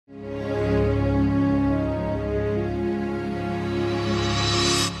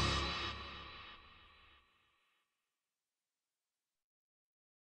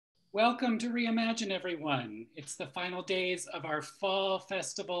Welcome to Reimagine, everyone. It's the final days of our fall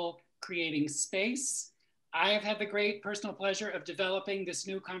festival, Creating Space. I have had the great personal pleasure of developing this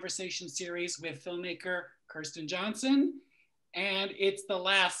new conversation series with filmmaker Kirsten Johnson, and it's the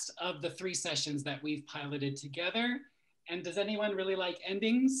last of the 3 sessions that we've piloted together. And does anyone really like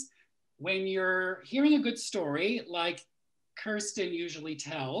endings? When you're hearing a good story, like Kirsten usually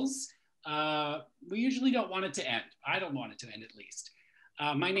tells, we usually don't want it to end. I don't want it to end, at least.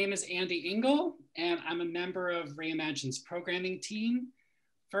 My name is Andy Engel, and I'm a member of Reimagine's programming team.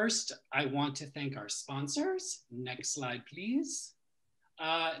 First, I want to thank our sponsors. Next slide, please.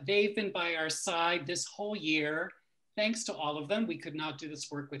 They've been by our side this whole year. Thanks to all of them. We could not do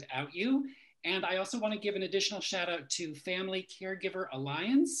this work without you. And I also want to give an additional shout out to Family Caregiver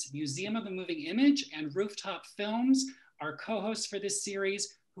Alliance, Museum of the Moving Image, and Rooftop Films, our co-hosts for this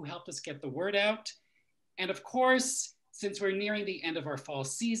series, who helped us get the word out. And of course, since we're nearing the end of our fall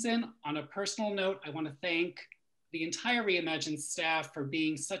season, on a personal note, I want to thank the entire Reimagine staff for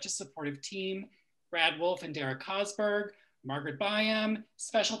being such a supportive team. Brad Wolf and Derek Cosberg, Margaret Byam.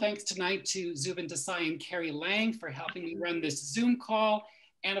 Special thanks tonight to Zubin Desai and Carrie Lang for helping me run this Zoom call.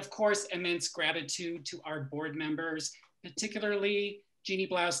 And of course, immense gratitude to our board members, particularly Jeannie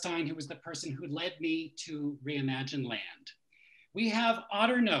Blaustein, who was the person who led me to Reimagine Land. We have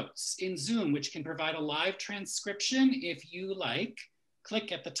Otter Notes in Zoom, which can provide a live transcription if you like.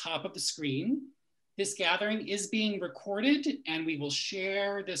 Click at the top of the screen. This gathering is being recorded, and we will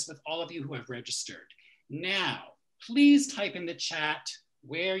share this with all of you who have registered. Now, please type in the chat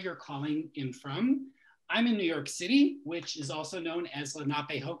where you're calling in from. I'm in New York City, which is also known as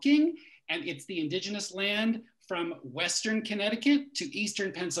Lenapehoking, and it's the indigenous land from Western Connecticut to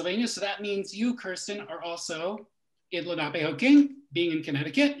Eastern Pennsylvania. So that means you, Kirsten, are also in Lenapehoking, being in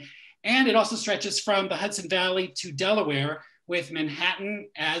Connecticut. And it also stretches from the Hudson Valley to Delaware, with Manhattan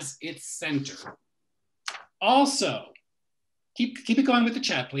as its center. Also, keep it going with the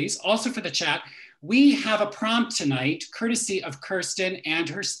chat, please. Also for the chat, we have a prompt tonight, courtesy of Kirsten and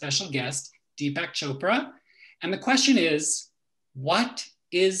her special guest, Deepak Chopra. And the question is, what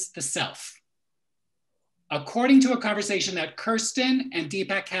is the self? According to a conversation that Kirsten and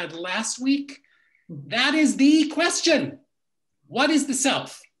Deepak had last week, that is the question. What is the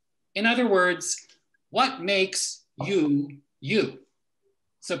self? In other words, what makes you, you?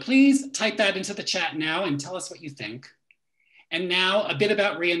 So please type that into the chat now and tell us what you think. And now a bit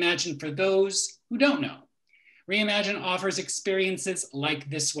about Reimagine for those who don't know. Reimagine offers experiences like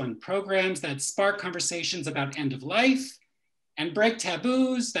this one, programs that spark conversations about end of life and break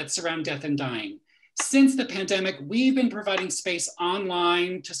taboos that surround death and dying. Since the pandemic, we've been providing space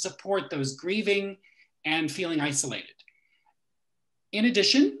online to support those grieving and feeling isolated. In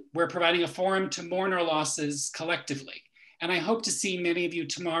addition, we're providing a forum to mourn our losses collectively. And I hope to see many of you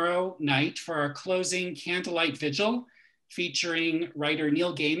tomorrow night for our closing candlelight vigil featuring writer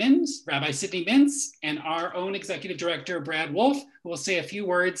Neil Gaiman, Rabbi Sidney Mintz, and our own executive director, Brad Wolf, who will say a few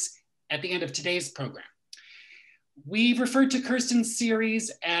words at the end of today's program. We've referred to Kirsten's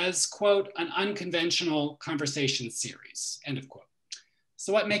series as, quote, an unconventional conversation series, end of quote.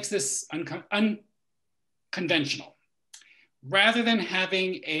 So what makes this unconventional? Rather than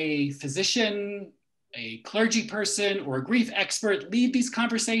having a physician, a clergy person, or a grief expert lead these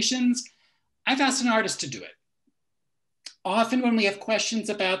conversations, I've asked an artist to do it. Often when we have questions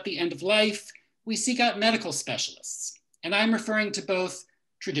about the end of life, we seek out medical specialists. And I'm referring to both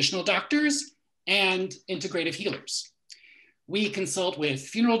traditional doctors and integrative healers. We consult with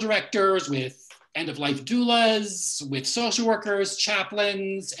funeral directors, with end-of-life doulas, with social workers,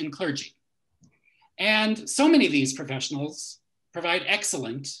 chaplains, and clergy. And so many of these professionals provide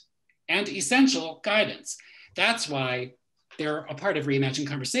excellent and essential guidance. That's why they're a part of Reimagine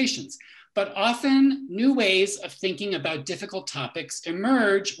Conversations. But often new ways of thinking about difficult topics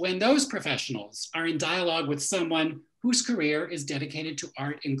emerge when those professionals are in dialogue with someone whose career is dedicated to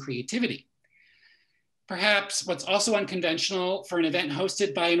art and creativity. Perhaps what's also unconventional for an event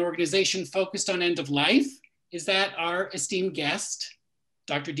hosted by an organization focused on end of life is that our esteemed guest,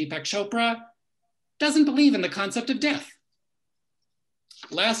 Dr. Deepak Chopra, doesn't believe in the concept of death.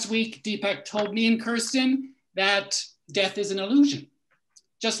 Last week, Deepak told me and Kirsten that death is an illusion,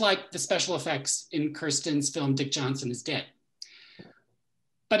 just like the special effects in Kirsten's film, Dick Johnson is Dead.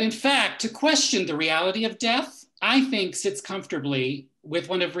 But in fact, to question the reality of death, I think sits comfortably with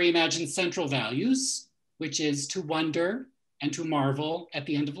one of Reimagine's central values, which is to wonder and to marvel at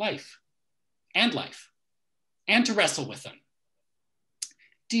the end of life, and to wrestle with them.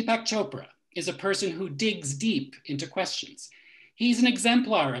 Deepak Chopra is a person who digs deep into questions. He's an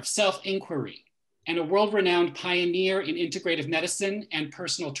exemplar of self-inquiry, and a world-renowned pioneer in integrative medicine and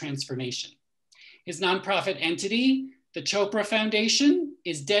personal transformation. His nonprofit entity, the Chopra Foundation,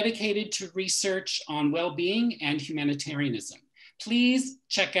 is dedicated to research on well-being and humanitarianism. Please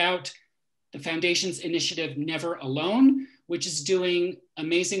check out the foundation's initiative, Never Alone, which is doing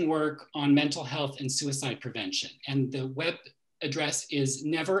amazing work on mental health and suicide prevention. And the web address is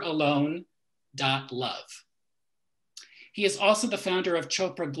neveralone.love. He is also the founder of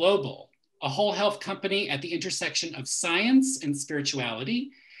Chopra Global, a whole health company at the intersection of science and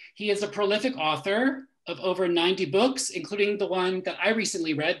spirituality. He is a prolific author of over 90 books, including the one that I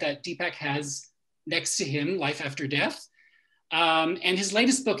recently read that Deepak has next to him, Life After Death. And his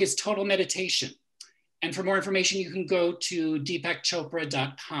latest book is Total Meditation. And for more information, you can go to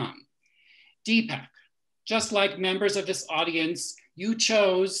deepakchopra.com. Deepak, just like members of this audience, you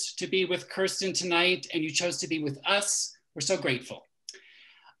chose to be with Kirsten tonight and you chose to be with us. We're so grateful.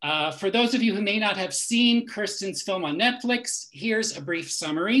 For those of you who may not have seen Kirsten's film on Netflix, here's a brief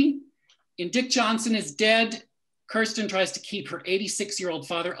summary. In Dick Johnson is Dead, Kirsten tries to keep her 86-year-old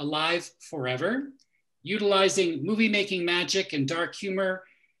father alive forever. Utilizing movie-making magic and dark humor,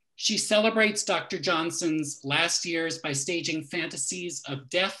 she celebrates Dr. Johnson's last years by staging fantasies of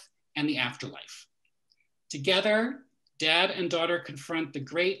death and the afterlife. Together, dad and daughter confront the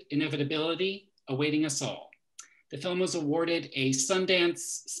great inevitability awaiting us all. The film was awarded a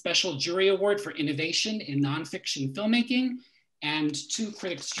Sundance Special Jury Award for Innovation in Nonfiction Filmmaking and 2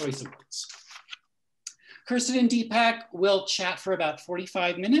 Critics' Choice Awards. Kirsten and Deepak will chat for about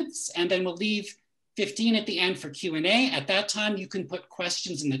 45 minutes, and then we'll leave 15 at the end for Q&A. At that time, you can put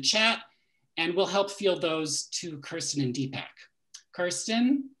questions in the chat, and we'll help field those to Kirsten and Deepak.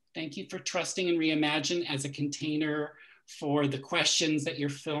 Kirsten, thank you for trusting in Reimagine as a container for the questions that your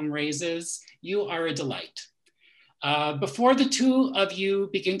film raises. You are a delight. Before the two of you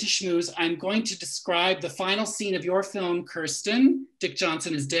begin to schmooze, I'm going to describe the final scene of your film, Kirsten, Dick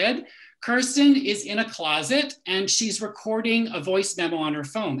Johnson is Dead. Kirsten is in a closet and she's recording a voice memo on her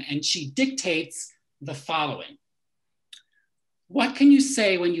phone, and she dictates the following. What can you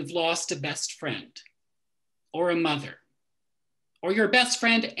say when you've lost a best friend or a mother or your best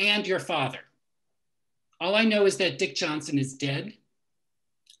friend and your father? All I know is that Dick Johnson is dead.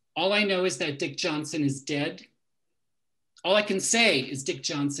 All I know is that Dick Johnson is dead. All I can say is Dick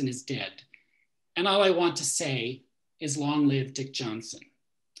Johnson is dead. And all I want to say is long live Dick Johnson.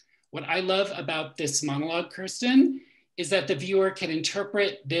 What I love about this monologue, Kirsten, is that the viewer can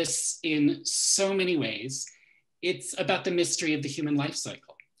interpret this in so many ways. It's about the mystery of the human life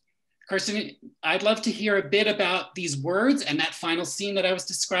cycle. Kirsten, I'd love to hear a bit about these words and that final scene that I was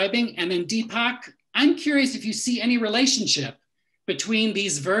describing. And then Deepak, I'm curious if you see any relationship between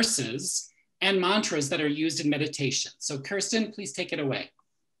these verses and mantras that are used in meditation. So Kirsten, please take it away.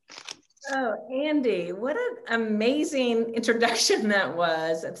 Oh, Andy, what an amazing introduction that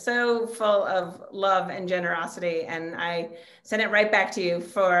was. It's so full of love and generosity. And I send it right back to you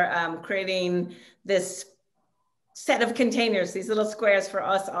for creating this set of containers, these little squares for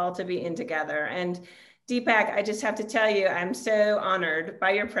us all to be in together. And Deepak, I just have to tell you, I'm so honored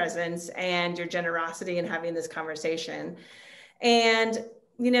by your presence and your generosity in having this conversation. And,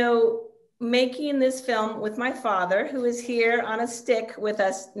 you know, making this film with my father, who is here on a stick with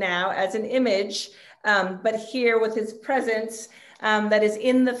us now as an image, but here with his presence that is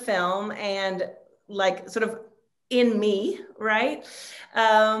in the film and like sort of in me, right?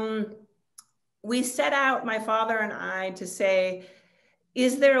 We set out, my father and I, to say,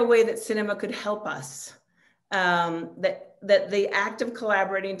 is there a way that cinema could help us? That the act of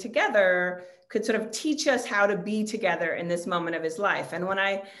collaborating together could sort of teach us how to be together in this moment of his life. And when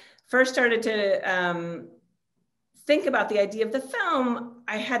I first started to think about the idea of the film,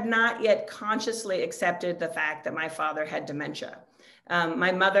 I had not yet consciously accepted the fact that my father had dementia.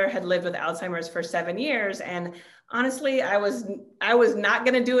 My mother had lived with Alzheimer's for 7 years, and honestly, I was not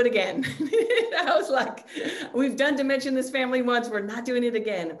going to do it again. I was like, we've done dementia in this family once, we're not doing it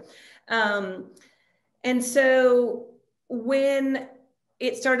again. And so when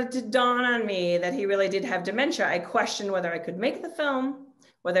it started to dawn on me that he really did have dementia, I questioned whether I could make the film,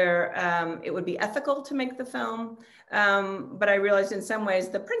 whether it would be ethical to make the film. But I realized in some ways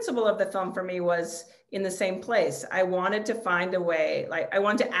the principle of the film for me was in the same place. I wanted to find a way, like I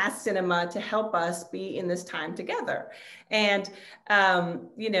wanted to ask cinema to help us be in this time together. And,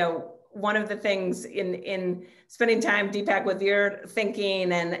 you know, one of the things in spending time, Deepak, with your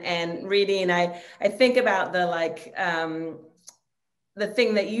thinking and reading, I think about the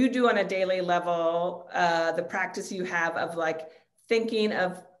thing that you do on a daily level, the practice you have of like thinking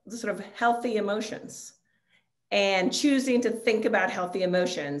of sort of healthy emotions. and choosing to think about healthy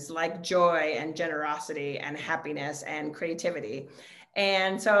emotions like joy and generosity and happiness and creativity.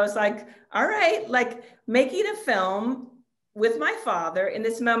 And so I was like, all right, like making a film with my father in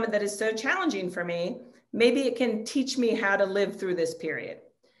this moment that is so challenging for me, maybe it can teach me how to live through this period.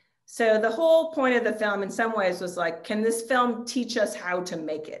 So the whole point of the film in some ways was like, can this film teach us how to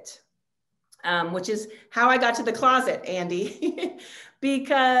make it? Which is how I got to the closet, Andy,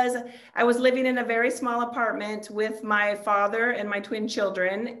 because I was living in a very small apartment with my father and my twin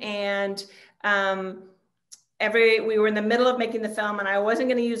children. And we were in the middle of making the film, and I wasn't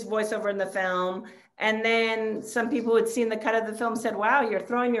going to use voiceover in the film. And then some people who had seen the cut of the film said, wow, you're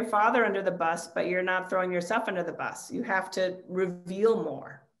throwing your father under the bus, but you're not throwing yourself under the bus. You have to reveal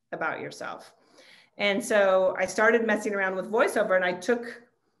more about yourself. And so I started messing around with voiceover, and I took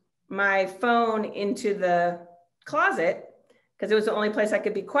my phone into the closet because it was the only place I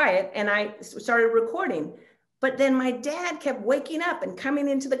could be quiet. And I started recording. But then my dad kept waking up and coming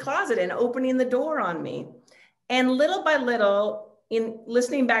into the closet and opening the door on me. And little by little, in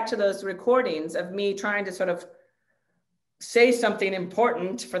listening back to those recordings of me trying to sort of say something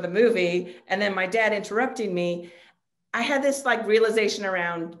important for the movie, and then my dad interrupting me, I had this like realization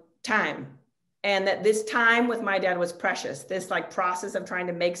around time. And that this time with my dad was precious. This like process of trying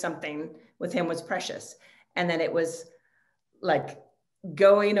to make something with him was precious. And then it was like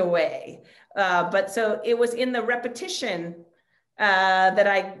going away. But so it was in the repetition that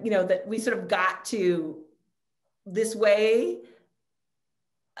that we sort of got to this way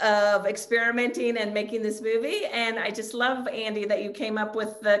of experimenting and making this movie. And I just love, Andy, that you came up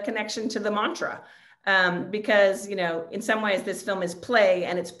with the connection to the mantra. Because, in some ways this film is play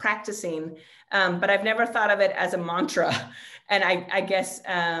and it's practicing, but I've never thought of it as a mantra. And I guess,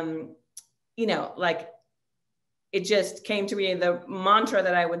 like it just came to me, the mantra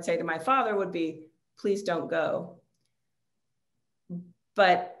that I would say to my father would be, please don't go.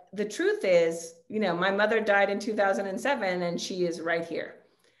 But the truth is, my mother died in 2007 and she is right here.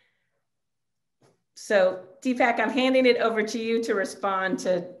 So Deepak, I'm handing it over to you to respond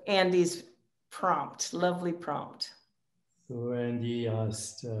to Andy's prompt, lovely prompt. So Andy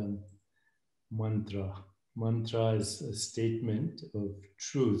asked mantra. Mantra is a statement of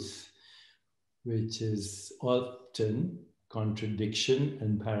truth, which is often contradiction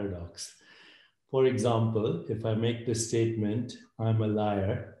and paradox. For example, if I make the statement, I'm a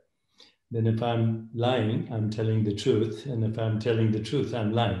liar, then if I'm lying, I'm telling the truth. And if I'm telling the truth,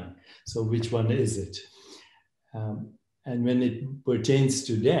 I'm lying. So which one is it? And when it pertains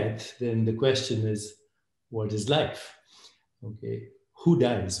to death, then the question is, what is life? Okay, who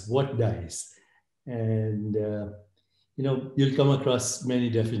dies? What dies? And, you'll come across many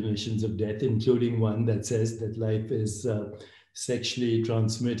definitions of death, including one that says that life is a sexually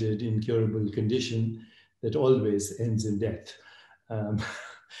transmitted, incurable condition that always ends in death.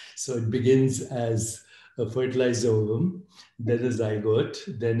 So it begins as a fertilized ovum, then a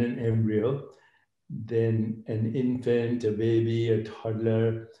zygote, then an embryo, then an infant, a baby, a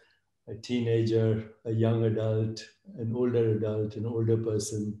toddler, a teenager, a young adult, an older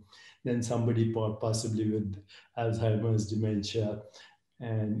person, then somebody possibly with Alzheimer's, dementia,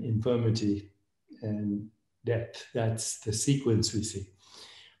 and infirmity and death. That's the sequence we see.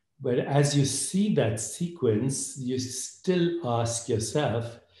 But as you see that sequence, you still ask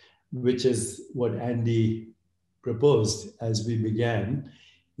yourself, which is what Andy proposed as we began.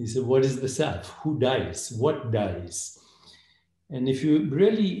 He said, what is the self? Who dies? What dies? And if you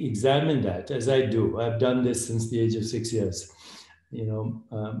really examine that, as I do, I've done this since the age of 6 years,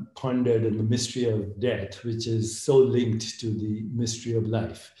 pondered on the mystery of death, which is so linked to the mystery of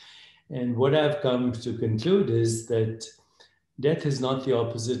life. And what I've come to conclude is that death is not the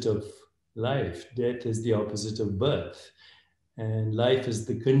opposite of life. Death is the opposite of birth. And life is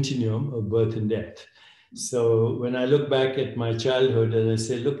the continuum of birth and death. So when I look back at my childhood and I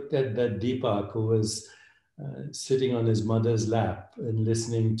say, look at that Deepak who was sitting on his mother's lap and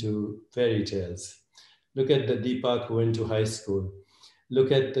listening to fairy tales. Look at the Deepak who went to high school.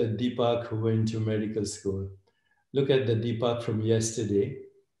 Look at the Deepak who went to medical school. Look at the Deepak from yesterday.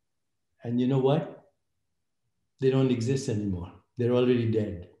 And you know what? They don't exist anymore. They're already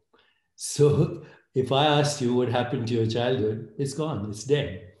dead. So if I asked you what happened to your childhood, it's gone, it's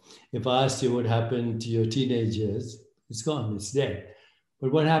dead. If I asked you what happened to your teenage years, it's gone, it's dead.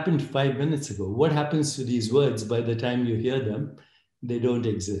 But what happened 5 minutes ago? What happens to these words by the time you hear them? They don't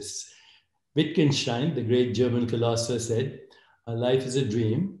exist. Wittgenstein, the great German philosopher, said, our life is a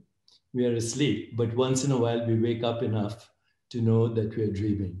dream. We are asleep, but once in a while we wake up enough to know that we are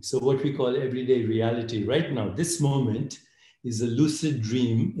dreaming. So what we call everyday reality right now, this moment, is a lucid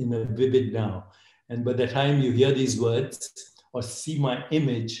dream in a vivid now. And by the time you hear these words or see my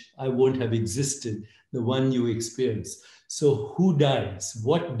image, I won't have existed, the one you experience. So who dies?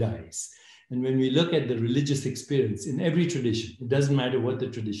 What dies? And when we look at the religious experience in every tradition, it doesn't matter what the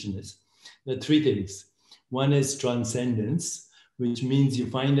tradition is, there are three things. One is transcendence, which means you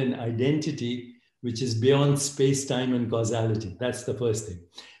find an identity which is beyond space, time, and causality. That's the first thing.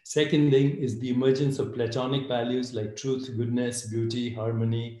 Second thing is the emergence of Platonic values like truth, goodness, beauty,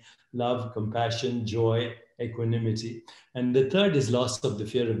 harmony, love, compassion, joy, equanimity. And the third is loss of the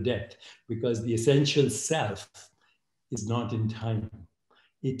fear of death, because the essential self is not in time.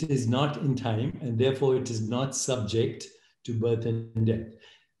 It is not in time, and therefore it is not subject to birth and death.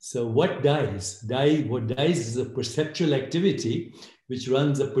 So what dies? What dies is a perceptual activity which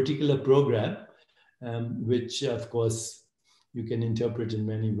runs a particular program, which of course you can interpret in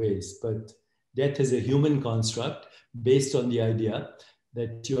many ways. But death is a human construct based on the idea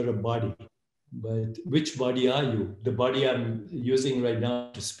that you're a body. But which body are you? The body I'm using right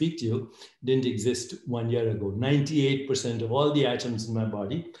now to speak to you didn't exist 1 year ago. 98% of all the atoms in my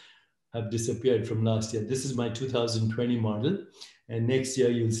body have disappeared from last year. This is my 2020 model. And next year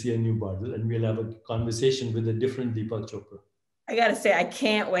you'll see a new model and we'll have a conversation with a different Deepak Chopra. I got to say, I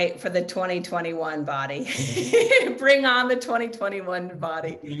can't wait for the 2021 body. Bring on the 2021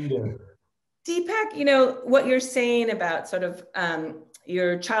 body. Deepak, you know, what you're saying about sort of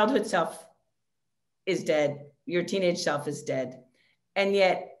your childhood self is dead, your teenage self is dead, and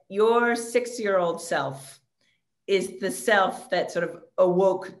yet your 6-year-old self is the self that sort of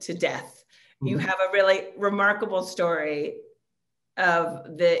awoke to death. Mm-hmm. You have a really remarkable story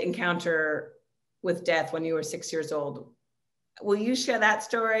of the encounter with death when you were 6 years old. Will you share that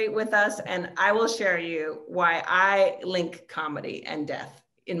story with us? And I will share you why I link comedy and death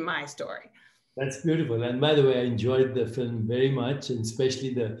in my story. That's beautiful. And by the way, I enjoyed the film very much, and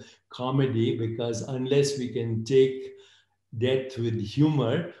especially the comedy, because unless we can take death with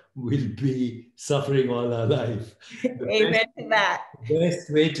humor, we'll be suffering all our life. Amen to that. The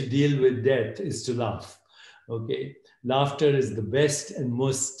best way to deal with death is to laugh. Okay. Laughter is the best and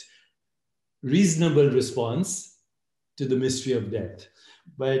most reasonable response to the mystery of death.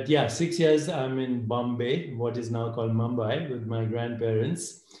 But yeah, 6 years I'm in Bombay, what is now called Mumbai, with my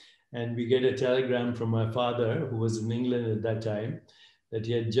grandparents. And we get a telegram from my father, who was in England at that time, that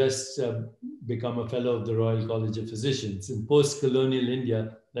he had just become a fellow of the Royal College of Physicians. In post-colonial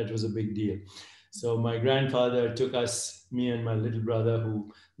India, that was a big deal. So my grandfather took us, me and my little brother,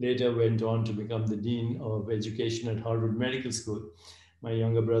 who later went on to become the Dean of Education at Harvard Medical School. My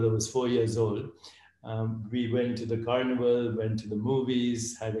younger brother was 4 years old. We went to the carnival, went to the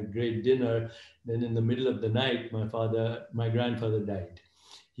movies, had a great dinner. Then in the middle of the night, my grandfather died.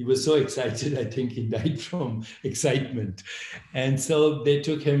 He was so excited, I think he died from excitement. And so they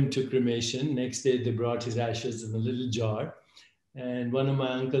took him to cremation. Next day, they brought his ashes in a little jar. And one of my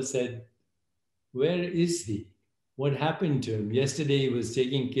uncles said, "Where is he? What happened to him? Yesterday, he was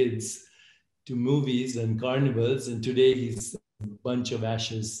taking kids to movies and carnivals, and today he's a bunch of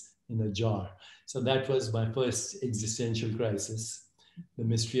ashes in a jar." So that was my first existential crisis, the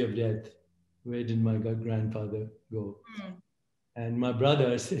mystery of death. Where did my grandfather go? And my brother,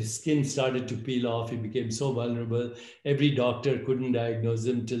 his skin started to peel off. He became so vulnerable. Every doctor couldn't diagnose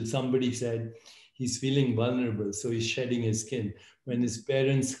him till somebody said, he's feeling vulnerable, so he's shedding his skin. When his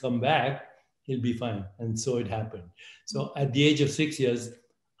parents come back, he'll be fine. And so it happened. So at the age of 6 years,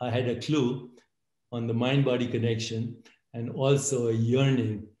 I had a clue on the mind-body connection and also a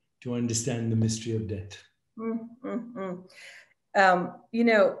yearning to understand the mystery of death. You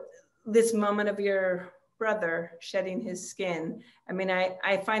know, this moment of your brother shedding his skin, I mean,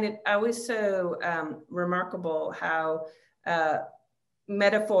 I find it always so remarkable how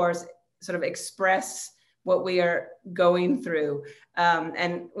metaphors sort of express what we are going through.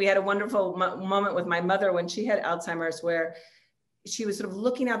 And we had a wonderful moment with my mother when she had Alzheimer's, where she was sort of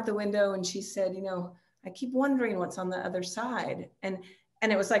looking out the window and she said, you know, I keep wondering what's on the other side. And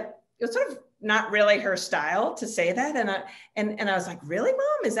it was like, it was sort of not really her style to say that. And I was like, really,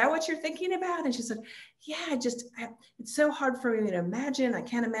 Mom, is that what you're thinking about? And she said, yeah, it's so hard for me to imagine. I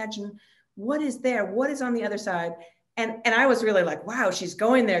can't imagine what is there, what is on the other side. And I was really like, wow, she's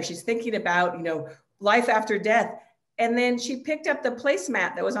going there. She's thinking about, you know, life after death. And then she picked up the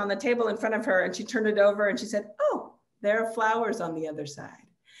placemat that was on the table in front of her and she turned it over and she said, oh, there are flowers on the other side.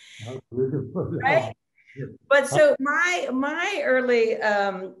 Right? But so my early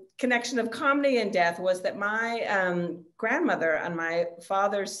connection of comedy and death was that my grandmother on my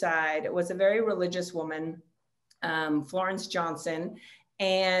father's side was a very religious woman, Florence Johnson.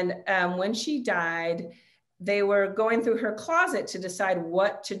 And when she died, they were going through her closet to decide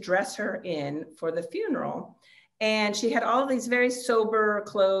what to dress her in for the funeral. And she had all these very sober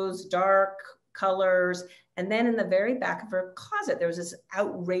clothes, dark colors. And then in the very back of her closet, there was this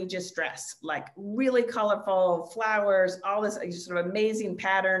outrageous dress, like really colorful flowers, all this sort of amazing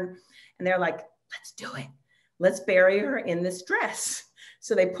pattern. And they're like, let's do it. Let's bury her in this dress.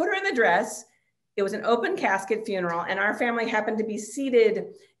 So they put her in the dress. It was an open casket funeral, and our family happened to be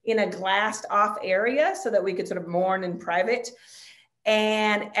seated in a glassed off area so that we could sort of mourn in private.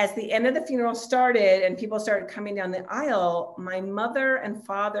 And as the end of the funeral started and people started coming down the aisle, my mother and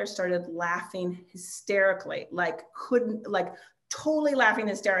father started laughing hysterically, like totally laughing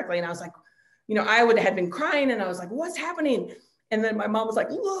hysterically. And I was like, you know, had been crying and I was like, what's happening? And then my mom was like,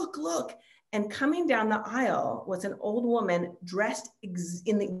 look, look. And coming down the aisle was an old woman dressed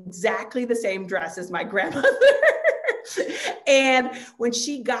in exactly the same dress as my grandmother. And when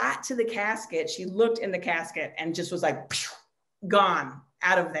she got to the casket, she looked in the casket and just was like, phew, gone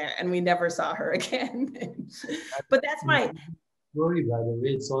out of there. And we never saw her again. But that's my story, by the way.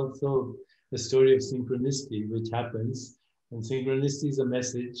 It's also the story of synchronicity, which happens. And synchronicity is a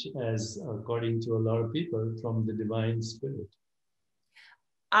message, as according to a lot of people, from the divine spirit.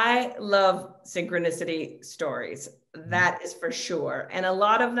 I love synchronicity stories. That is for sure. And a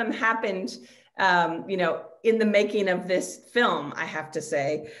lot of them happened, you know, in the making of this film, I have to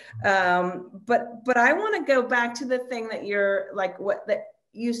say. But I want to go back to the thing that you're like, that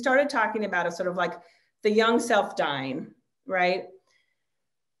you started talking about, is sort of like the young self dying, right?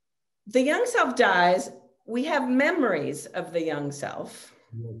 The young self dies. We have memories of the young self,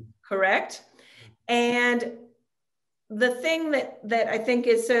 correct? And the thing that I think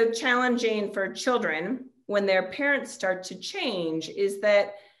is so challenging for children when their parents start to change is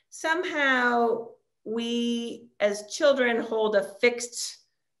that somehow we as children hold a fixed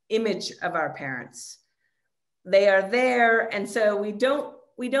image of our parents. They are there, and so we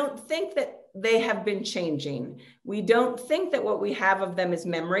don't think that they have been changing. We don't think that what we have of them is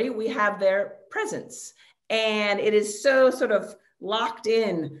memory. We have their presence, and it is so sort of locked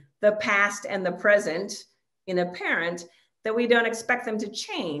in the past and the present in a parent that we don't expect them to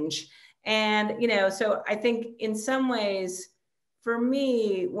change. And, you know, so I think in some ways, for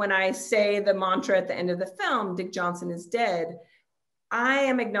me, when I say the mantra at the end of the film, Dick Johnson is dead, I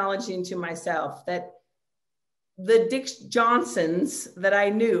am acknowledging to myself that the Dick Johnsons that I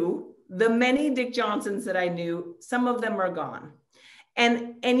knew, the many Dick Johnsons that I knew, some of them are gone.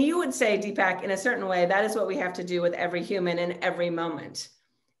 And you would say, Deepak, in a certain way, that is what we have to do with every human in every moment,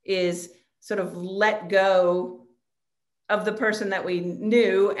 is sort of let go of the person that we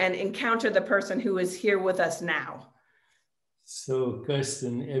knew and encounter the person who is here with us now. So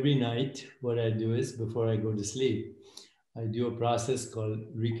Kirsten, every night, what I do is before I go to sleep, I do a process called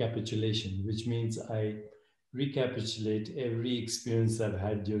recapitulation, which means I recapitulate every experience I've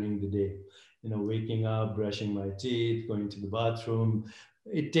had during the day. You know, waking up, brushing my teeth, going to the bathroom.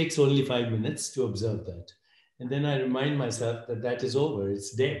 It takes only 5 minutes to observe that. And then I remind myself that that is over,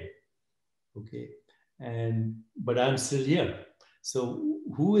 it's dead. Okay. But I'm still here. So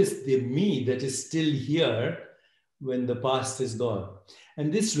who is the me that is still here when the past is gone?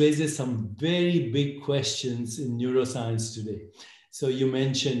 And this raises some very big questions in neuroscience today. So you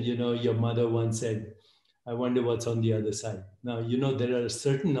mentioned, you know, your mother once said, I wonder what's on the other side. Now, you know, there are a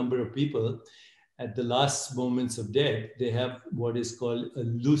certain number of people at the last moments of death, they have what is called a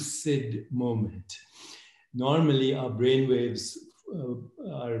lucid moment. Normally, our brain waves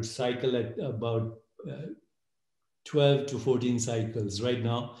are cycle at about 12 to 14 cycles. Right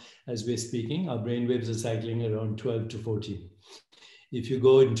now, as we're speaking, our brain waves are cycling around 12 to 14. If you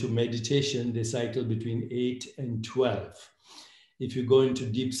go into meditation, they cycle between 8 and 12. If you go into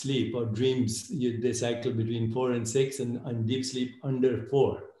deep sleep or dreams, they cycle between 4 and 6, and deep sleep under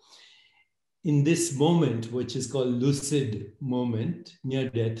 4. In this moment, which is called lucid moment,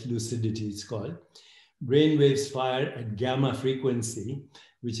 near-death lucidity it's called, brain waves fire at gamma frequency,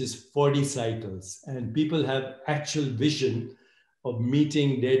 which is 40 cycles. And people have actual vision of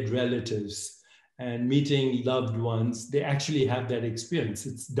meeting dead relatives and meeting loved ones. They actually have that experience.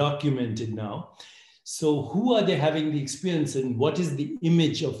 It's documented now. So who are they having the experience, and what is the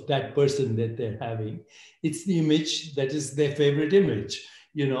image of that person that they're having? It's the image that is their favorite image,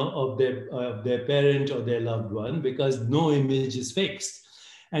 you know, of their parent or their loved one, because no image is fixed.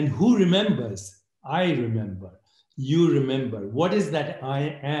 And who remembers? I remember. You remember. What is that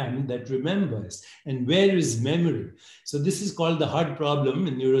I am that remembers? And where is memory? So this is called the hard problem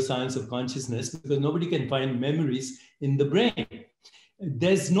in neuroscience of consciousness, because nobody can find memories in the brain.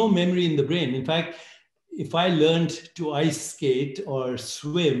 There's no memory in the brain. In fact, if I learned to ice skate or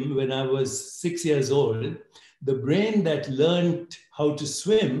swim when I was 6 years old, the brain that learned how to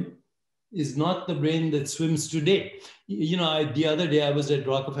swim is not the brain that swims today. You know, the other day I was at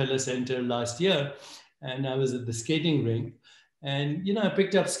Rockefeller Center last year, and I was at the skating rink, and I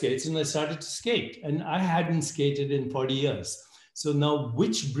picked up skates and I started to skate, and I hadn't skated in 40 years. So now,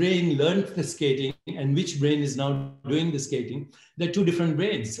 which brain learned the skating and which brain is now doing the skating? They're two different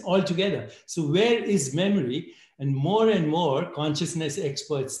brains altogether. So where is memory? And more consciousness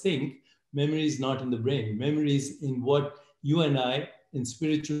experts think memory is not in the brain. Memory is in what you and I in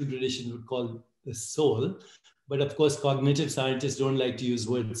spiritual tradition would call the soul. But of course, cognitive scientists don't like to use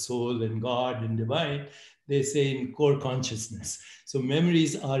words soul and God and divine. They say in core consciousness. So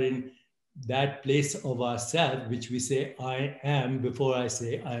memories are in that place of ourself, which we say, I am, before I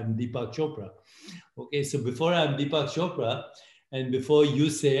say, I am Deepak Chopra. Okay, so before I'm Deepak Chopra, and before you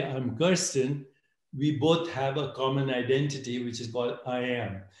say, I'm Kirsten, we both have a common identity, which is called I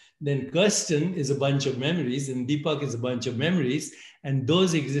am. Then Kirsten is a bunch of memories, and Deepak is a bunch of memories, and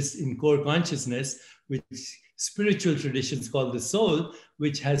those exist in core consciousness, which spiritual traditions call the soul,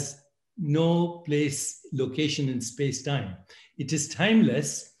 which has no place, location in space-time. It is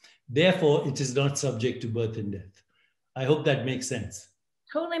timeless. Therefore, it is not subject to birth and death. I hope that makes sense.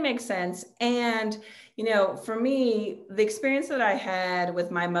 Totally makes sense. And, for me, the experience that I had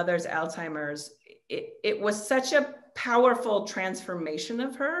with my mother's Alzheimer's, it was such a powerful transformation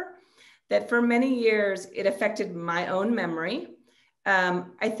of her that for many years, it affected my own memory.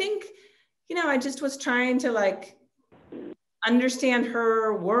 I think, I just was trying to understand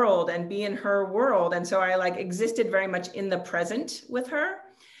her world and be in her world. And so I existed very much in the present with her.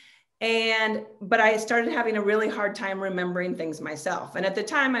 But I started having a really hard time remembering things myself. And at the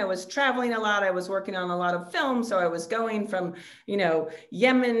time I was traveling a lot, I was working on a lot of films. So I was going from,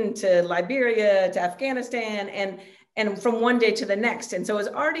 Yemen to Liberia to Afghanistan and from one day to the next. And so it was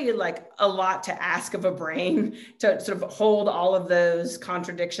already a lot to ask of a brain to sort of hold all of those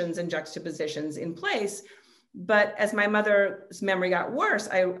contradictions and juxtapositions in place. But as my mother's memory got worse,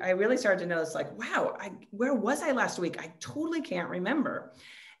 I really started to notice wow, where was I last week? I totally can't remember.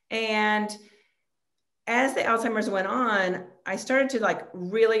 And as the Alzheimer's went on, I started to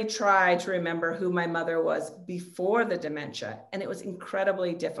really try to remember who my mother was before the dementia. And it was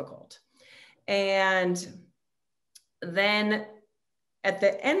incredibly difficult. And then at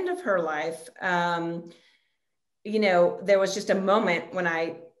the end of her life, there was just a moment when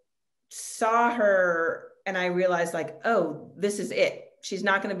I saw her and I realized oh, this is it. She's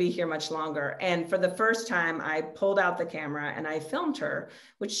not going to be here much longer. And for the first time, I pulled out the camera and I filmed her,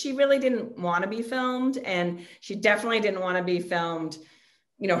 which she really didn't want to be filmed. And she definitely didn't want to be filmed.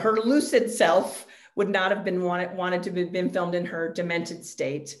 Her lucid self would not have been wanted to have been filmed in her demented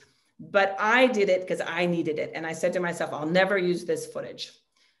state. But I did it because I needed it. And I said to myself, I'll never use this footage.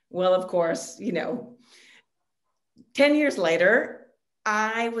 Well, of course, 10 years later,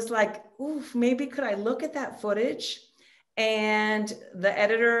 I was like, oof, maybe could I look at that footage? And the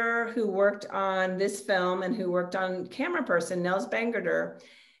editor who worked on this film and who worked on camera person, Nels Bangerter,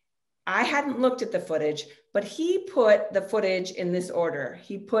 I hadn't looked at the footage, but he put the footage in this order.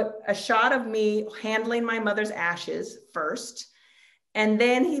 He put a shot of me handling my mother's ashes first. And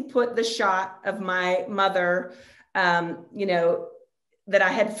then he put the shot of my mother, that I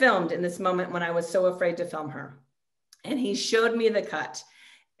had filmed in this moment when I was so afraid to film her. And he showed me the cut.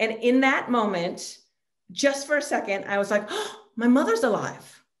 And in that moment, just for a second, I was like, oh, my mother's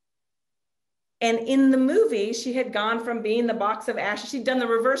alive. And in the movie, she had gone from being the box of ashes. She'd done the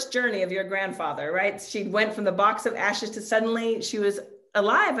reverse journey of your grandfather, right? She went from the box of ashes to suddenly she was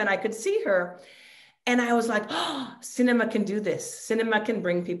alive and I could see her. And I was like, oh, cinema can do this. Cinema can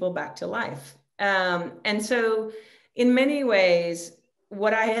bring people back to life. And so in many ways,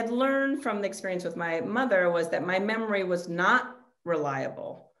 what I had learned from the experience with my mother was that my memory was not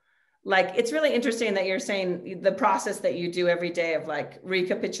reliable. It's really interesting that you're saying the process that you do every day of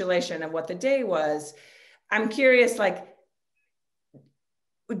recapitulation of what the day was. I'm curious,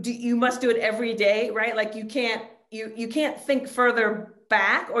 you must do it every day, right? You can't think further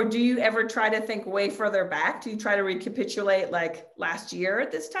back, or do you ever try to think way further back? Do you try to recapitulate last year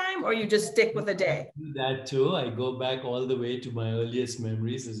at this time, or you just stick with a day? I do that too. I go back all the way to my earliest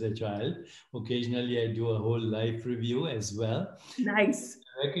memories as a child. Occasionally, I do a whole life review as well. Nice.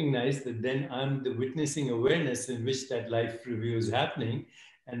 I recognize that then I'm the witnessing awareness in which that life review is happening,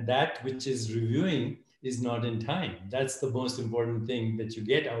 and that which is reviewing is not in time. That's the most important thing that you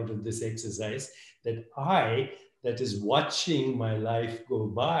get out of this exercise, that I, that is watching my life go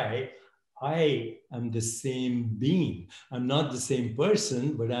by, I am the same being. I'm not the same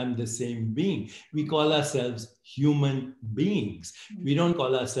person, but I'm the same being. We call ourselves human beings. We don't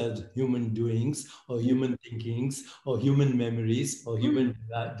call ourselves human doings or human thinkings or human memories or human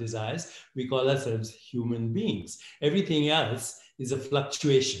desires. We call ourselves human beings. Everything else is a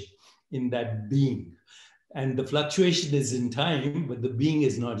fluctuation in that being. And the fluctuation is in time, but the being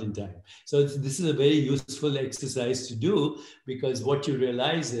is not in time. So this is a very useful exercise to do, because what you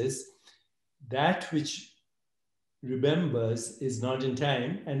realize is that which remembers is not in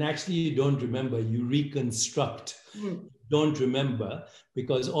time, and actually you don't remember, you reconstruct. Don't remember,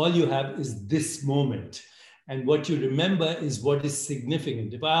 because all you have is this moment, and what you remember is what is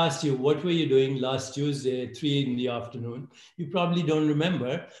significant. If I asked you, what were you doing last Tuesday at 3 in the afternoon, you probably don't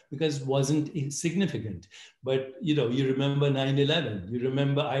remember, because it wasn't significant. But you remember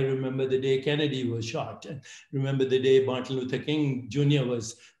 9/11. I remember the day Kennedy was shot, and remember the day Martin Luther King Jr.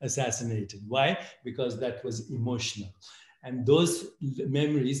 was assassinated. Why? Because that was emotional. And those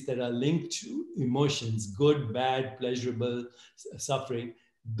memories that are linked to emotions, good, bad, pleasurable, suffering,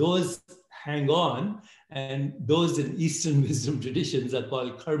 those hang on. And those in Eastern wisdom traditions are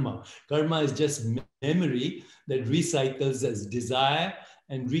called karma. Karma is just memory that recycles as desire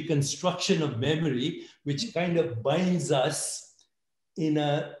and reconstruction of memory, which kind of binds us in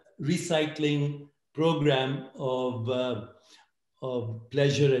a recycling program of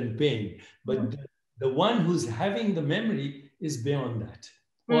pleasure and pain. But the one who's having the memory is beyond that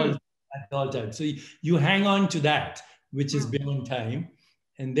at all times. So you hang on to that, which is beyond time.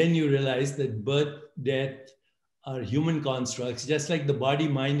 And then you realize that birth, death are human constructs, just like the body,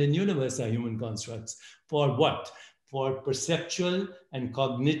 mind, and universe are human constructs. For what? For perceptual and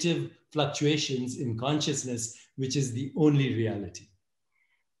cognitive fluctuations in consciousness, which is the only reality.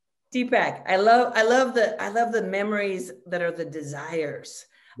 Deepak, I love the memories that are the desires.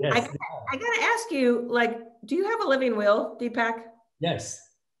 Yes. I gotta ask you, like, do you have a living will, Deepak? Yes.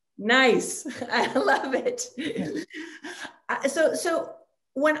 Nice. I love it. So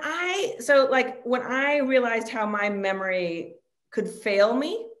when I realized how my memory could fail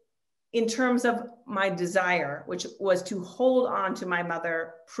me in terms of my desire, which was to hold on to my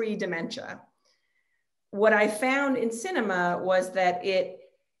mother pre-dementia, what I found in cinema was that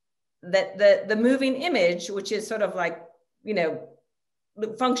the moving image, which is sort of like,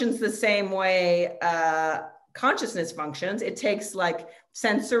 functions the same way consciousness functions. It takes like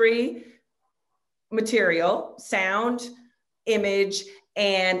sensory material, sound, image,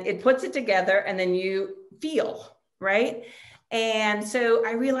 and it puts it together, and then you feel, right? And so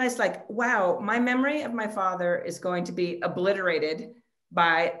I realized, like, wow, my memory of my father is going to be obliterated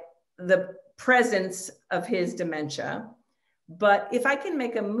by the presence of his dementia. But if I can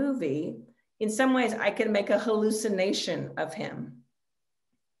make a movie, in some ways I can make a hallucination of him.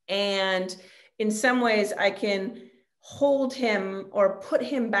 And in some ways I can hold him or put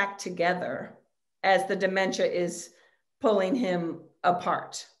him back together as the dementia is pulling him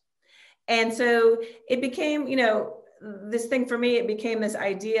apart. And so it became, this thing for me, it became this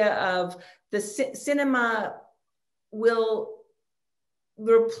idea of the cinema will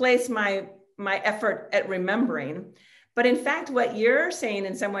replace my effort at remembering. But in fact, what you're saying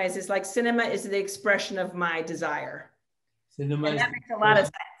in some ways is like cinema is the expression of my desire. Cinema and that makes a lot of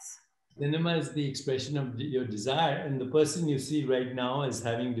sense. Cinema is the expression of your desire. And the person you see right now as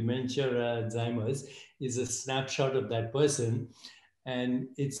having dementia or Alzheimer's is a snapshot of that person. And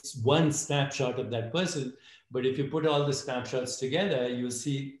it's one snapshot of that person. But if you put all the snapshots together, you'll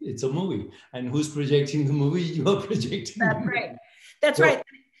see it's a movie. And who's projecting the movie? You're projecting. That's right. That's right.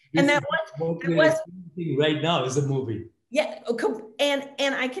 And that was right now is a movie. Yeah,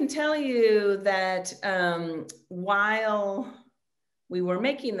 and I can tell you that while we were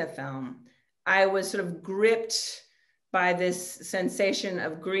making the film, I was sort of gripped by this sensation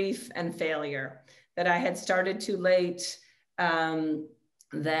of grief and failure, that I had started too late,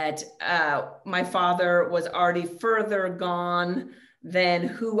 that my father was already further gone than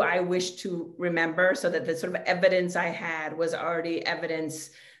who I wished to remember, so that the sort of evidence I had was already evidence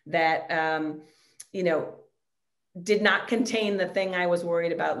that, did not contain the thing I was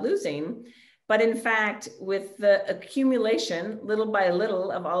worried about losing. But in fact, with the accumulation, little by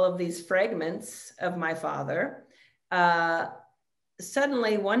little, of all of these fragments of my father,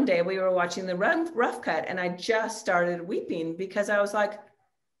 suddenly one day we were watching the rough cut, and I just started weeping, because I was like,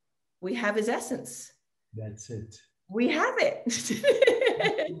 we have his essence. That's it. We have it.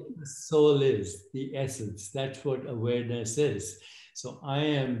 The soul is the essence. That's what awareness is. So I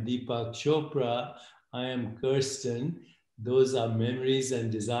am Deepak Chopra. I am Kirsten. Those are memories and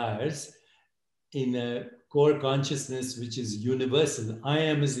desires in a core consciousness, which is universal. I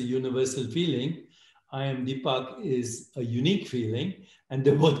am is a universal feeling. I am Deepak is a unique feeling, and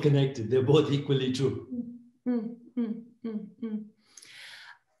they're both connected. They're both equally true.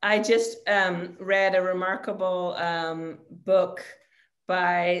 I just read a remarkable book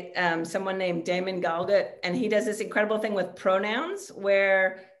by someone named Damon Galgut, and he does this incredible thing with pronouns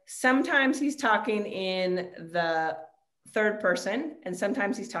where sometimes he's talking in the third person and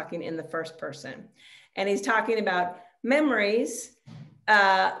sometimes he's talking in the first person. And he's talking about memories,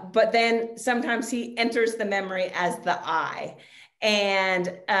 but then sometimes he enters the memory as the I.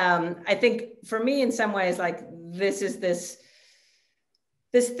 And I think for me, in some ways, like this is this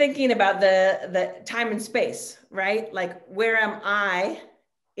thinking about the time and space, right? Like, where am I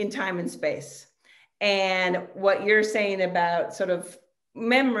in time and space? And what you're saying about sort of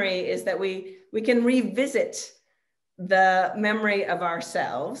memory is that we can revisit the memory of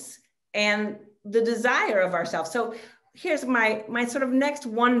ourselves and the desire of ourselves. So here's my sort of next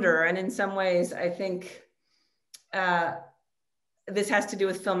wonder, and in some ways, I think this has to do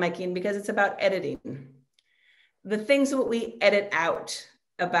with filmmaking because it's about editing. The things that we edit out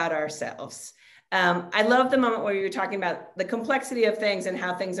about ourselves. I love the moment where you're talking about the complexity of things and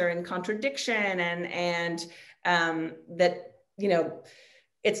how things are in contradiction and that, you know,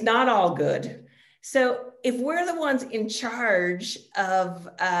 it's not all good. So if we're the ones in charge of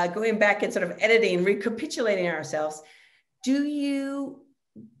going back and sort of editing, recapitulating ourselves,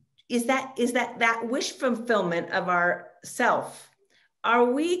 is that wish fulfillment of our self? Are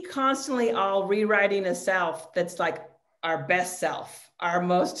we constantly all rewriting a self that's like our best self,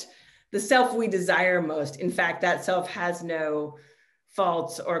 the self we desire most? In fact, that self has no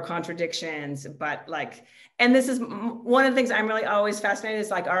faults or contradictions, but like, and this is one of the things I'm really always fascinated is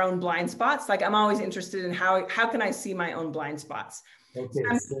like our own blind spots. Like I'm always interested in how can I see my own blind spots? Okay.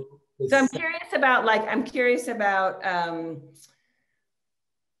 So I'm curious about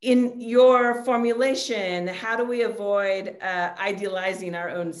in your formulation, how do we avoid idealizing our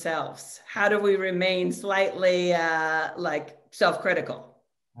own selves? How do we remain slightly like self-critical?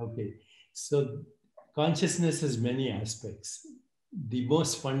 Okay, so consciousness has many aspects. The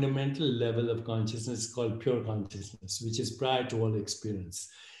most fundamental level of consciousness is called pure consciousness, which is prior to all experience.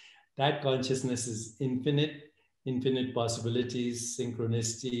 That consciousness is infinite possibilities,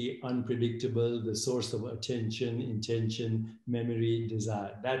 synchronicity, unpredictable, the source of attention, intention, memory,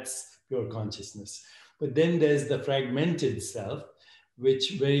 desire. That's pure consciousness. But then there's the fragmented self,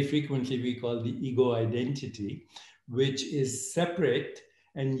 which very frequently we call the ego identity, which is separate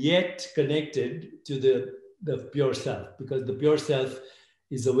and yet connected to the pure self, because the pure self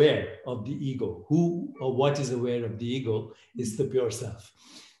is aware of the ego. Who or what is aware of the ego is the pure self.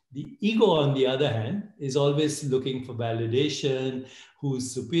 The ego, on the other hand, is always looking for validation. Who's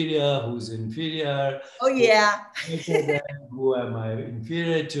superior? Who's inferior? Oh, yeah. Who am I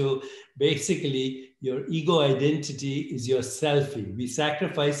inferior to? Basically, your ego identity is your selfie. We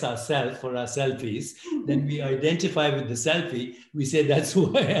sacrifice ourselves for our selfies. Then we identify with the selfie. We say, that's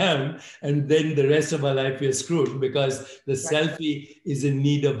who I am. And then the rest of our life, we're screwed because the selfie is in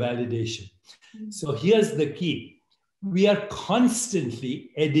need of validation. So here's the key. We are constantly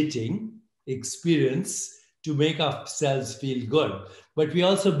editing experience to make ourselves feel good. But we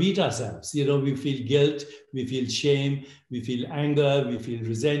also beat ourselves. You know, we feel guilt, we feel shame, we feel anger, we feel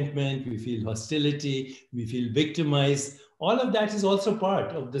resentment, we feel hostility, we feel victimized. All of that is also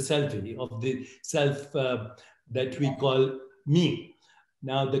part of the selfie, of the self that we call me.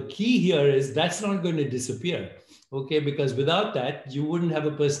 Now, the key here is that's not going to disappear, okay? Because without that, you wouldn't have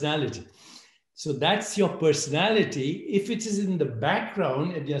a personality. So that's your personality. If it is in the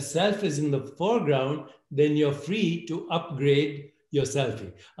background and your self is in the foreground, then you're free to upgrade your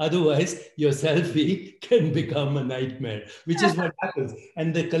selfie. Otherwise, your selfie can become a nightmare, which is what happens.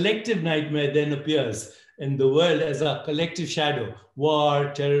 And the collective nightmare then appears in the world as a collective shadow: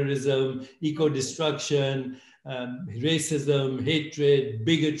 war, terrorism, eco-destruction, racism, hatred,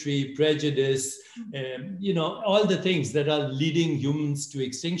 bigotry, prejudice, you know, all the things that are leading humans to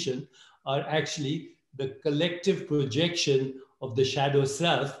extinction are actually the collective projection of the shadow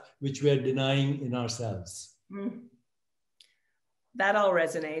self, which we are denying in ourselves. That all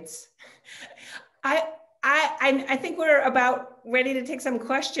resonates. I think we're about ready to take some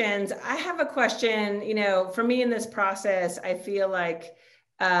questions. I have a question. You know, for me in this process, I feel like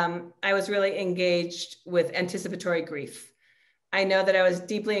I was really engaged with anticipatory grief. I know that I was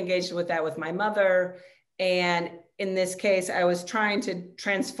deeply engaged with that with my mother, and in this case, I was trying to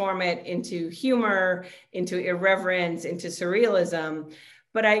transform it into humor, into irreverence, into surrealism.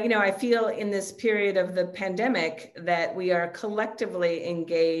 But I feel in this period of the pandemic that we are collectively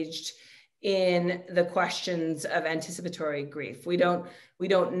engaged in the questions of anticipatory grief. We don't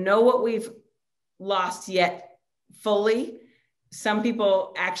know what we've lost yet fully. Some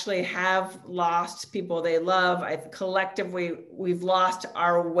people actually have lost people they love. Collectively, we've lost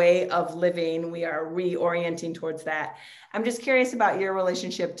our way of living. We are reorienting towards that. I'm just curious about your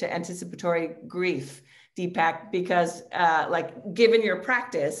relationship to anticipatory grief, Deepak, because like given your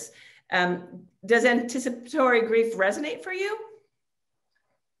practice, does anticipatory grief resonate for you?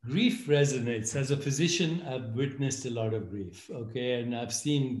 Grief resonates. As a physician, I've witnessed a lot of grief, okay? And I've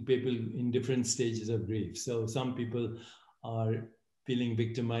seen people in different stages of grief. So some people are feeling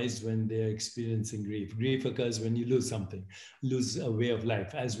victimized when they're experiencing grief. Grief occurs when you lose something, lose a way of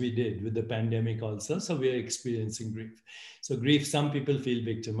life, as we did with the pandemic also. So we're experiencing grief. So grief, some people feel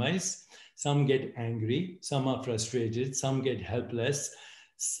victimized, some get angry, some are frustrated, some get helpless.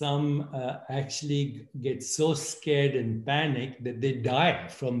 Some actually get so scared and panic that they die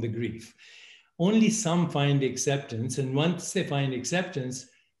from the grief. Only some find acceptance. And once they find acceptance,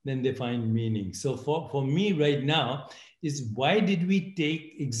 then they find meaning. So for me right now is, why did we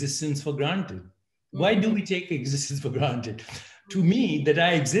take existence for granted? Why do we take existence for granted? To me, that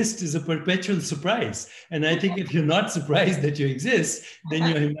I exist is a perpetual surprise. And I think if you're not surprised that you exist, then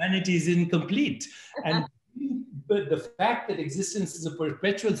your humanity is incomplete. And but the fact that existence is a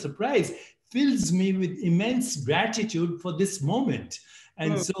perpetual surprise fills me with immense gratitude for this moment.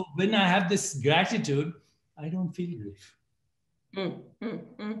 And so when I have this gratitude, I don't feel grief.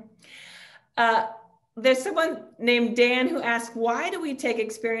 There's someone named Dan who asked, why do we take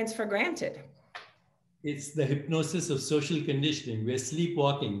experience for granted? It's the hypnosis of social conditioning. We're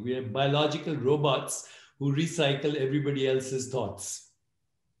sleepwalking. We're biological robots who recycle everybody else's thoughts.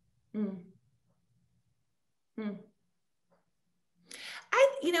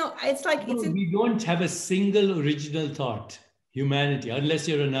 It's like we don't have a single original thought, humanity, unless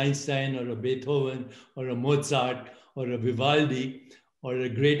you're an Einstein or a Beethoven or a Mozart or a Vivaldi or a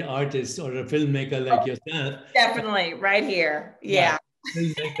great artist or a filmmaker like yourself. Definitely, right here. Yeah.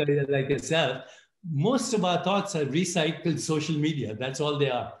 Filmmaker like yourself. Most of our thoughts are recycled social media. That's all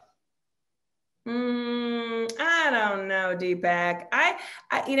they are. I don't know, Deepak. I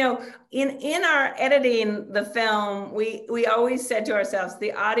in our editing the film, we always said to ourselves,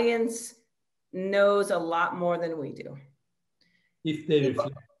 the audience knows a lot more than we do. If they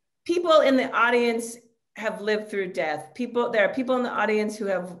reflect. People in the audience have lived through death. There are people in the audience who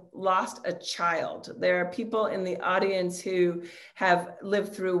have lost a child. There are people in the audience who have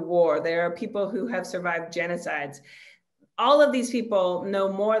lived through war. There are people who have survived genocides. All of these people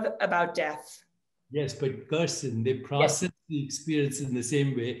know more about death. Yes, but Kirsten, they process the experience in the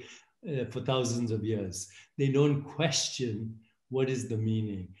same way for thousands of years. They don't question what is the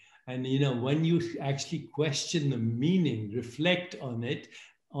meaning. And when you actually question the meaning, reflect on it,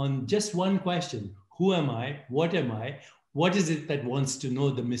 on just one question: who am I? What am I? What is it that wants to know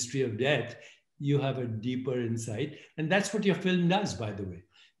the mystery of death? You have a deeper insight. And that's what your film does, by the way.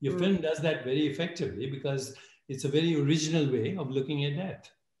 Your film does that very effectively, because it's a very original way of looking at death.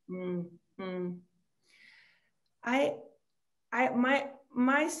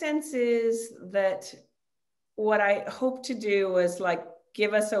 My sense is that what I hope to do is like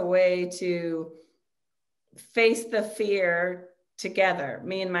give us a way to face the fear together,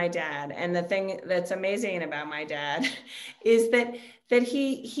 me and my dad. And the thing that's amazing about my dad is that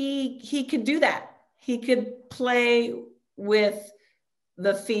he could do that. He could play with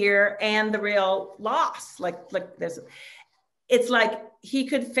the fear and the real loss. Like there's, it's like he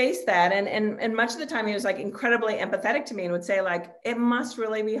could face that. And much of the time he was like incredibly empathetic to me and would say like, it must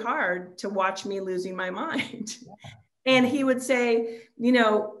really be hard to watch me losing my mind. And he would say,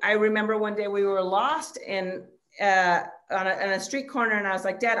 I remember one day we were lost on a street corner, and I was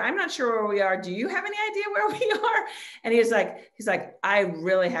like, Dad, I'm not sure where we are. Do you have any idea where we are? And he's like, I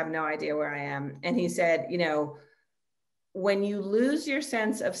really have no idea where I am. And he said, when you lose your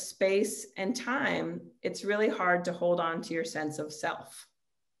sense of space and time, it's really hard to hold on to your sense of self.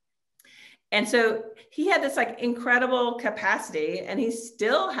 And so he had this like incredible capacity, and he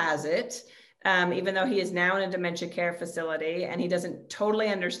still has it, even though he is now in a dementia care facility, and he doesn't totally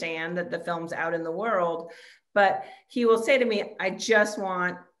understand that the film's out in the world. But he will say to me, I just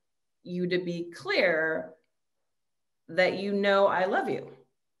want you to be clear that I love you.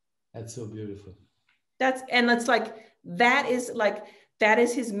 That's so beautiful. That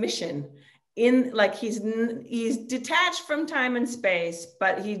is his mission. He's detached from time and space,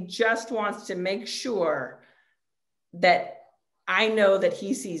 but he just wants to make sure that I know that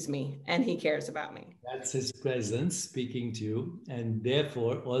he sees me and he cares about me. That's his presence speaking to you, and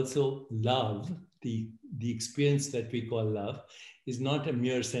therefore also love the experience that we call love is not a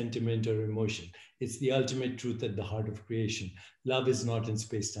mere sentiment or emotion. It's the ultimate truth at the heart of creation. Love is not in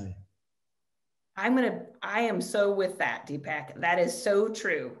space-time. I am so with that, Deepak. That is so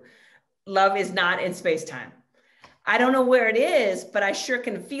true. Love is not in space-time. I don't know where it is, but I sure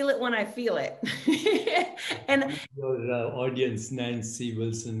can feel it when I feel it. And your audience, Nancy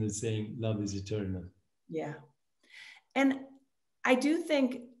Wilson, is saying love is eternal. Yeah. And I do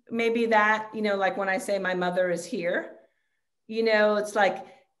think maybe that, like when I say my mother is here, it's like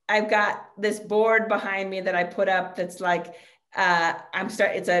I've got this board behind me that I put up that's like,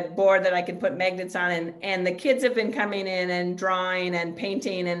 it's a board that I can put magnets on, and the kids have been coming in and drawing and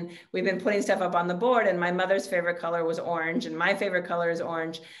painting, and we've been putting stuff up on the board, and my mother's favorite color was orange, and my favorite color is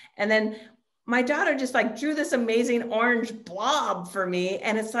orange. And then my daughter just like drew this amazing orange blob for me.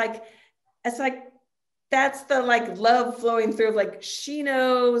 And it's like, that's the like love flowing through, like she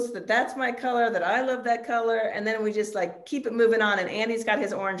knows that that's my color, that I love that color. And then we just like keep it moving on. And Andy's got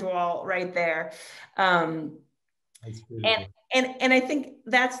his orange wall right there. And I think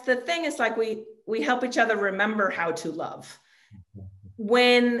that's the thing. It's like we help each other remember how to love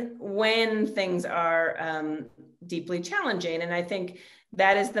when things are deeply challenging. And I think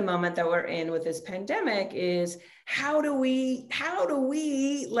that is the moment that we're in with this pandemic is how do we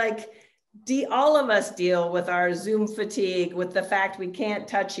like all of us deal with our Zoom fatigue, with the fact we can't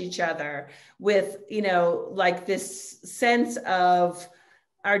touch each other, with, like this sense of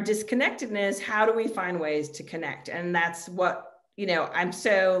our disconnectedness. How do we find ways to connect? And that's what, I'm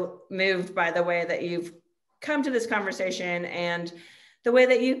so moved by the way that you've come to this conversation and the way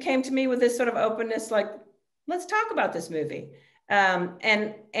that you came to me with this sort of openness, like, let's talk about this movie.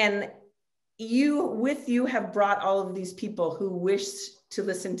 And you have brought all of these people who wish to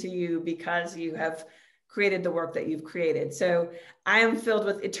listen to you because you have created the work that you've created. So I am filled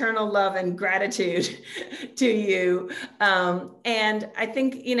with eternal love and gratitude to you. And I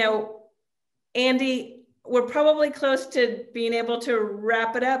think, Andy, we're probably close to being able to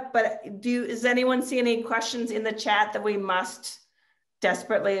wrap it up, but does anyone see any questions in the chat that we must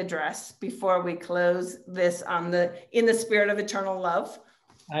desperately address before we close this in the spirit of eternal love?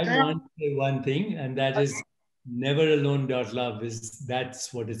 I want to say one thing, and that is never alone. Love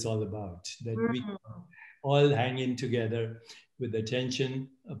that's what it's all about. That we all hang in together with attention,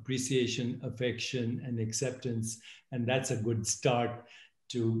 appreciation, affection, and acceptance. And that's a good start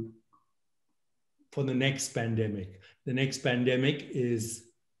for the next pandemic. The next pandemic is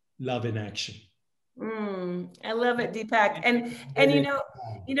love in action. I love it, Deepak. And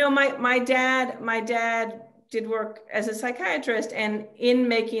my dad did work as a psychiatrist, and in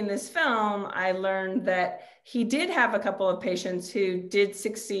making this film, I learned that he did have a couple of patients who did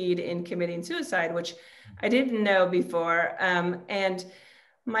succeed in committing suicide, which I didn't know before. And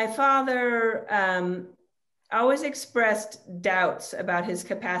my father always expressed doubts about his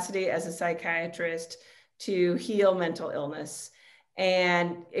capacity as a psychiatrist to heal mental illness,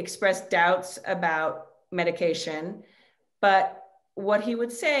 and expressed doubts about medication. But what he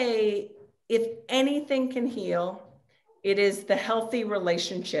would say, if anything can heal, it is the healthy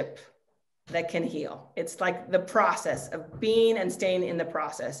relationship that can heal. It's like the process of being and staying in the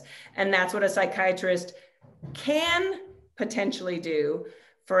process. And that's what a psychiatrist can potentially do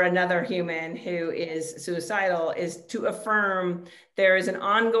for another human who is suicidal, is to affirm there is an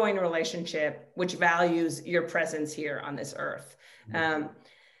ongoing relationship which values your presence here on this earth.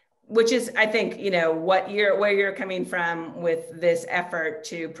 Which is, I think, where you're coming from with this effort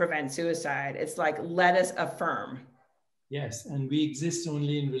to prevent suicide. It's like, let us affirm. Yes, and we exist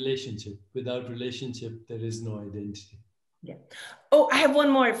only in relationship. Without relationship, there is no identity. Yeah. Oh, I have one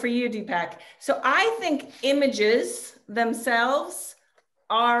more for you, Deepak. So I think images themselves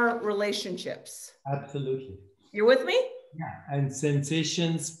are relationships. Absolutely. You're with me? Yeah, and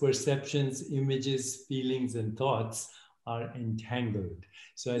sensations, perceptions, images, feelings, and thoughts are entangled.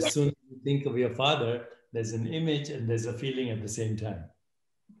 So as soon as you think of your father, there's an image and there's a feeling at the same time.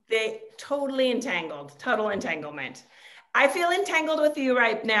 They totally entangled, total entanglement. I feel entangled with you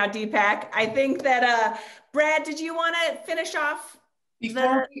right now, Deepak. I think that, Brad, did you want to finish off?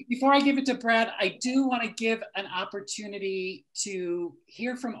 Before I give it to Brad, I do want to give an opportunity to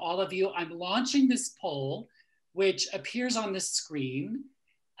hear from all of you. I'm launching this poll, which appears on the screen.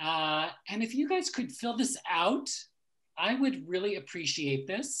 And if you guys could fill this out, I would really appreciate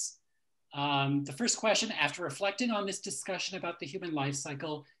this. The first question, after reflecting on this discussion about the human life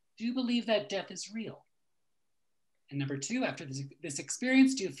cycle, do you believe that death is real? And number two, after this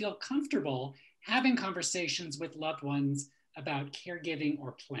experience, do you feel comfortable having conversations with loved ones about caregiving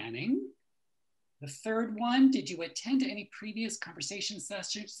or planning? The third one, did you attend any previous conversation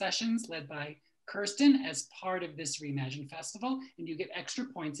sessions led by Kirsten as part of this Reimagine Festival, and you get extra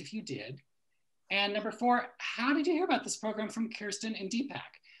points if you did. And number 4, how did you hear about this program from Kirsten and Deepak?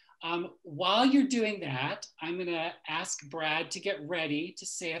 While you're doing that, I'm gonna ask Brad to get ready to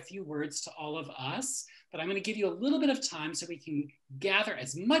say a few words to all of us, but I'm gonna give you a little bit of time so we can gather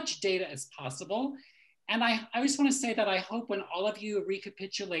as much data as possible. And I just wanna say that I hope when all of you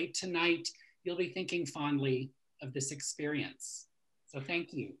recapitulate tonight, you'll be thinking fondly of this experience. So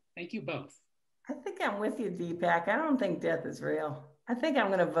thank you both. I think I'm with you, Deepak. I don't think death is real. I think I'm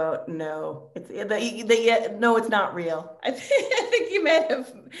going to vote no. No, it's not real. I think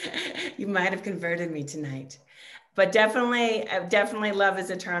you might have converted me tonight, but definitely love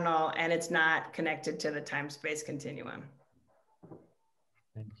is eternal, and it's not connected to the time-space continuum.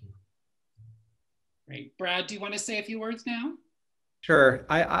 Thank you. Great. Brad, do you want to say a few words now? Sure.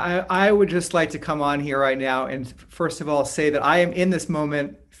 I would just like to come on here right now and first of all say that I am in this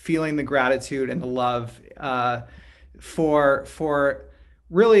moment feeling the gratitude and the love for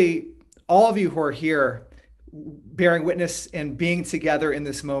really all of you who are here bearing witness and being together in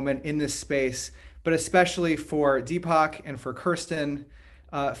this moment, in this space, but especially for Deepak and for Kirsten,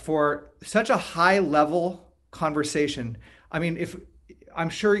 for such a high level conversation. I mean,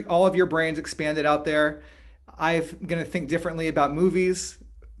 I'm sure all of your brains expanded out there. I'm going to think differently about movies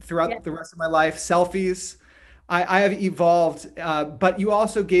throughout the rest of my life, selfies. I have evolved, but you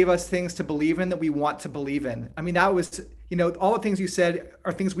also gave us things to believe in that we want to believe in. I mean, that was, all the things you said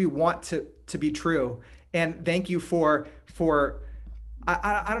are things we want to be true. And thank you for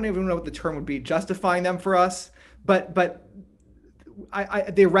I don't even know what the term would be, justifying them for us, but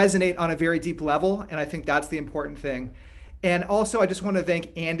they resonate on a very deep level. And I think that's the important thing. And also, I just want to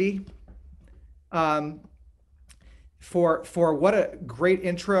thank Andy for what a great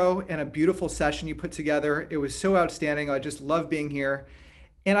intro and a beautiful session you put together. It was so outstanding. I just love being here.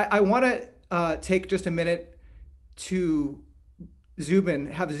 And I want to take just a minute to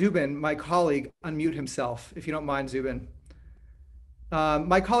have Zubin, my colleague, unmute himself, if you don't mind, Zubin.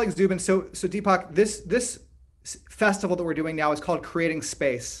 My colleague Zubin, so Deepak, this festival that we're doing now is called Creating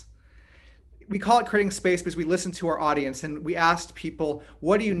Space. We call it Creating Space because we listened to our audience and we asked people,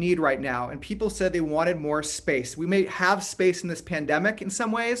 what do you need right now? And people said they wanted more space. We may have space in this pandemic in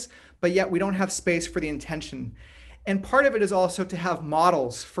some ways, but yet we don't have space for the intention. And part of it is also to have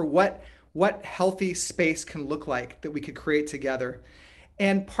models for what healthy space can look like that we could create together.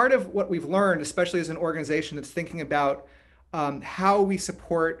 And part of what we've learned, especially as an organization that's thinking about how we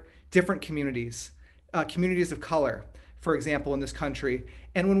support different communities, communities of color, for example, in this country.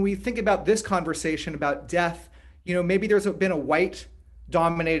 And when we think about this conversation about death, maybe there's been a white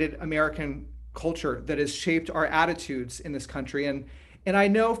dominated American culture that has shaped our attitudes in this country. And I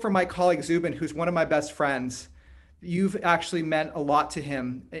know from my colleague Zubin, who's one of my best friends, you've actually meant a lot to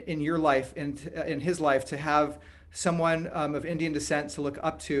him in your life and in his life to have someone of Indian descent to look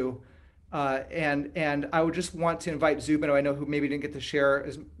up to. And I would just want to invite Zubin, who I know who maybe didn't get to share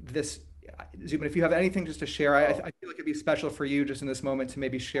this. Zubin, if you have anything just to share, I feel like it'd be special for you just in this moment to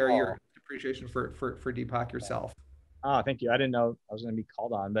maybe share your appreciation for Deepak yourself. Oh, thank you. I didn't know I was going to be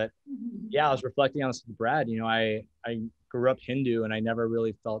called on, but yeah, I was reflecting on this with Brad. I grew up Hindu and I never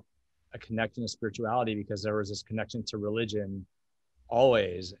really felt a connection to spirituality because there was this connection to religion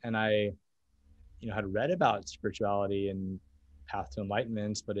always. And I, had read about spirituality and path to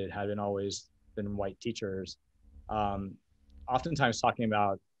enlightenment, but it hadn't always been white teachers. Oftentimes talking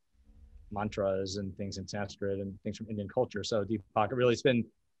about mantras and things in Sanskrit and things from Indian culture. So Deepak, it's been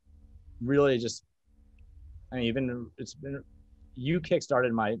really just, you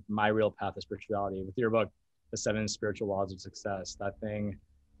kickstarted my real path of spirituality with your book, The 7 Spiritual Laws of Success. That thing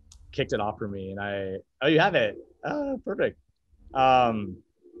kicked it off for me. And you have it. Oh, perfect.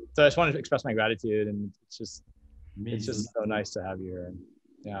 So I just wanted to express my gratitude, and it's just so nice to have you here. And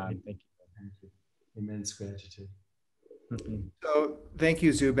yeah, thank you. Thank you. Immense gratitude. So thank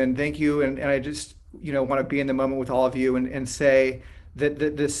you, Zubin. Thank you. And I just, want to be in the moment with all of you and say that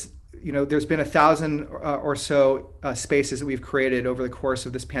this, there's been 1,000 or so spaces that we've created over the course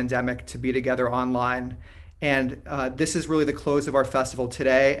of this pandemic to be together online. And this is really the close of our festival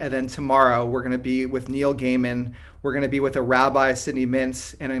today. And then tomorrow we're going to be with Neil Gaiman. We're going to be with a rabbi, Sidney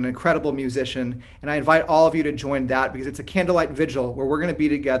Mintz, and an incredible musician. And I invite all of you to join that because it's a candlelight vigil where we're going to be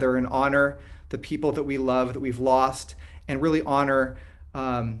together and honor the people that we love, that we've lost, and really honor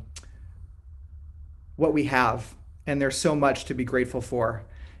what we have. And there's so much to be grateful for.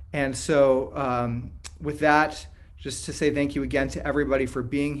 And so with that, just to say thank you again to everybody for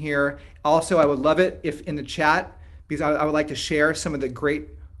being here. Also, I would love it if in the chat, because I would like to share some of the great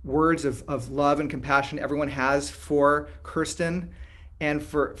words of love and compassion everyone has for Kirsten. and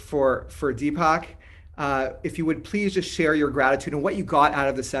for Deepak. If you would please just share your gratitude and what you got out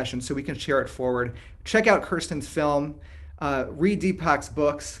of the session so we can share it forward. Check out Kirsten's film, read Deepak's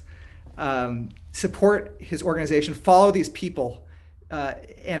books, support his organization, follow these people,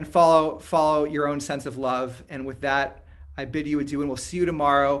 and follow your own sense of love. And with that, I bid you adieu, and we'll see you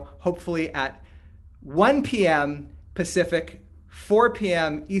tomorrow, hopefully at 1 p.m. Pacific, 4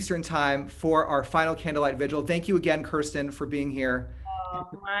 p.m. Eastern time for our final candlelight vigil. Thank you again, Kirsten, for being here. Oh,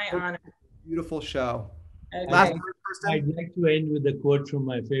 my honor. Beautiful show. Okay. Last word, Kirsten? I'd like to end with a quote from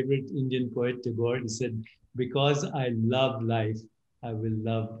my favorite Indian poet, Tagore. He said, "Because I love life, I will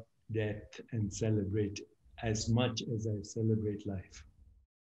love death and celebrate as much as I celebrate life."